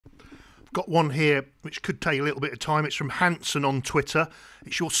got one here which could take a little bit of time. It's from Hanson on Twitter.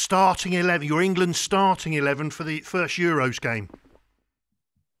 It's your starting 11, your England starting 11 for the first Euros game.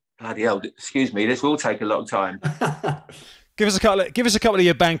 Bloody hell! Excuse me, this will take a long time. Give us a couple of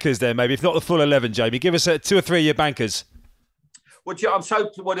your bankers there, maybe, if not the full 11, Jamie. Give us 2 or 3 of your bankers. Well, I'm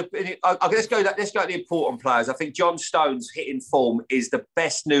so. Let's go to the important players. I think John Stones hitting form is the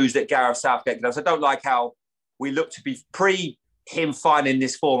best news that Gareth Southgate does. I don't like how we look to be pre him finding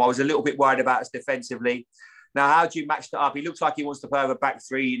this form. I was a little bit worried about us defensively. Now, how do you match that up? He looks like he wants to play with a back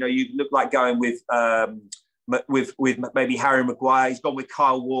three. You know, you look like going with maybe Harry Maguire. He's gone with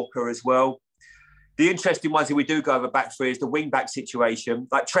Kyle Walker as well. The interesting ones, if we do go over back three, is the wing-back situation.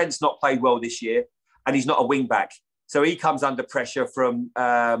 Like, Trent's not played well this year, and he's not a wing-back. So he comes under pressure from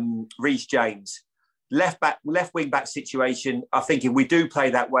Reece James. Left wing-back situation, I think if we do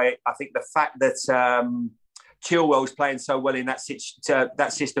play that way, I think the fact that Chilwell's playing so well in that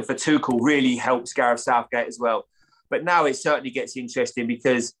system for Tuchel really helps Gareth Southgate as well. But now it certainly gets interesting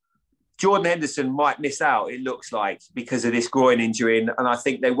because Jordan Henderson might miss out, it looks like, because of this groin injury. And I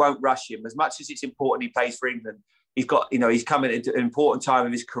think they won't rush him. As much as it's important he plays for England, he's coming at an important time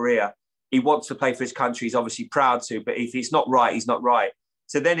of his career. He wants to play for his country. He's obviously proud to, but if he's not right, he's not right.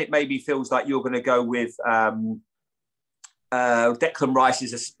 So then it maybe feels like you're going to go with Declan Rice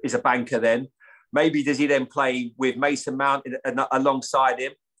is a banker then. Maybe does he then play with Mason Mount alongside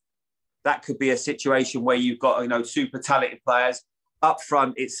him? That could be a situation where you've got, super talented players. Up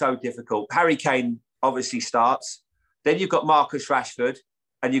front, it's so difficult. Harry Kane obviously starts. Then you've got Marcus Rashford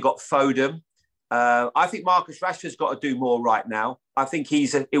and you've got Foden. I think Marcus Rashford's got to do more right now. I think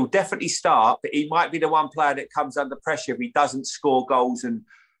he'll definitely start, but he might be the one player that comes under pressure if he doesn't score goals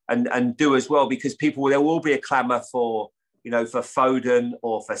and do as well, because there will be a clamour for Foden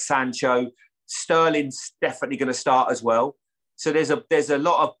or for Sancho. Sterling's definitely going to start as well. So there's a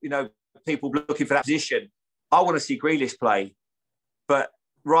lot of people looking for that position. I want to see Grealish play, but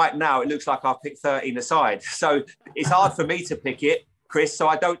right now it looks like I've picked 13 aside. So it's hard for me to pick it, Chris. So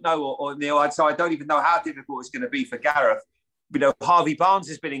I don't know, or Neil. So I don't even know how difficult it's going to be for Gareth. Harvey Barnes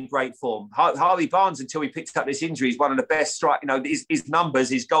has been in great form. Harvey Barnes, until he picked up this injury, is one of the best strike. His numbers,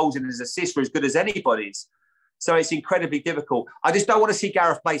 his goals and his assists are as good as anybody's. So it's incredibly difficult. I just don't want to see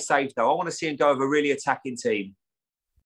Gareth play safe, though. I want to see him go with a really attacking team.